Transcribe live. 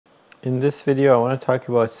In this video, I want to talk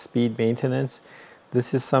about speed maintenance.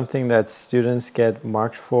 This is something that students get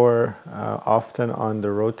marked for often on the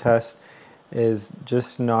road test, is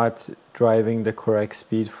just not driving the correct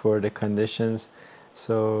speed for the conditions.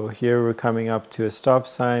 So here we're coming up to a stop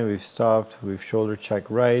sign, we've stopped, we've shoulder checked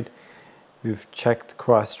right, we've checked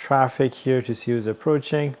cross traffic here to see who's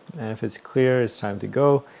approaching, and if it's clear, it's time to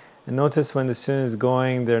go. And notice when the student is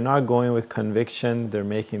going, they're not going with conviction, they're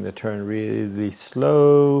making the turn really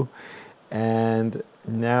slow, and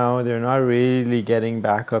now they're not really getting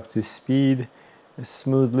back up to speed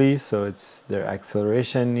smoothly, so their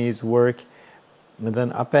acceleration needs work. And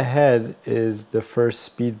then up ahead is the first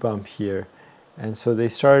speed bump here, and so they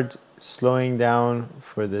start slowing down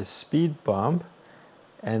for this speed bump,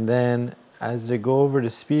 and then as they go over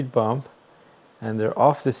the speed bump and they're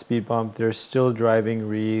off the speed bump, they're still driving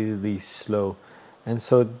really slow. And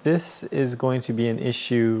so this is going to be an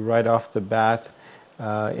issue right off the bat.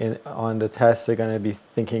 On the test, they're going to be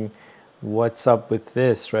thinking, what's up with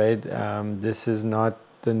this, right? This is not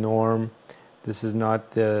the norm. This is not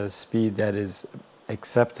the speed that is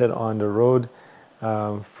accepted on the road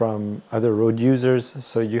from other road users.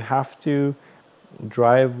 So you have to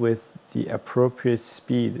drive with the appropriate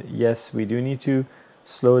speed. Yes, we do need to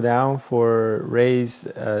slow down for raised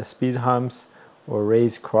speed humps or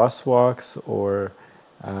raised crosswalks or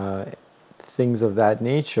things of that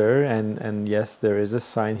nature, and yes, there is a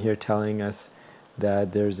sign here telling us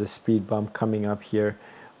that there's a speed bump coming up here,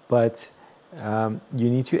 but you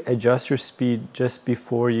need to adjust your speed just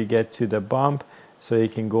before you get to the bump so you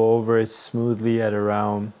can go over it smoothly at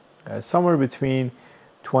around somewhere between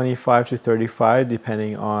 25 to 35,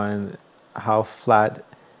 depending on how flat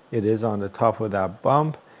it is on the top of that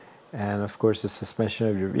bump, and of course the suspension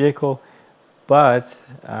of your vehicle. But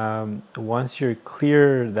once you're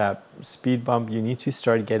clear that speed bump, you need to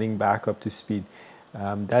start getting back up to speed.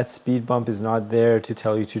 That speed bump is not there to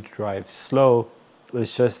tell you to drive slow.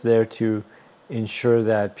 It's just there to ensure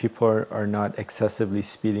that people are not excessively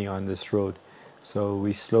speeding on this road. So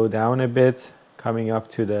we slow down a bit coming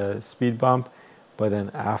up to the speed bump, but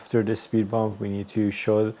then after the speed bump, we need to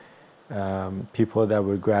show people that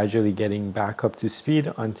we're gradually getting back up to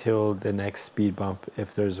speed until the next speed bump,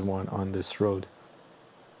 if there's one on this road.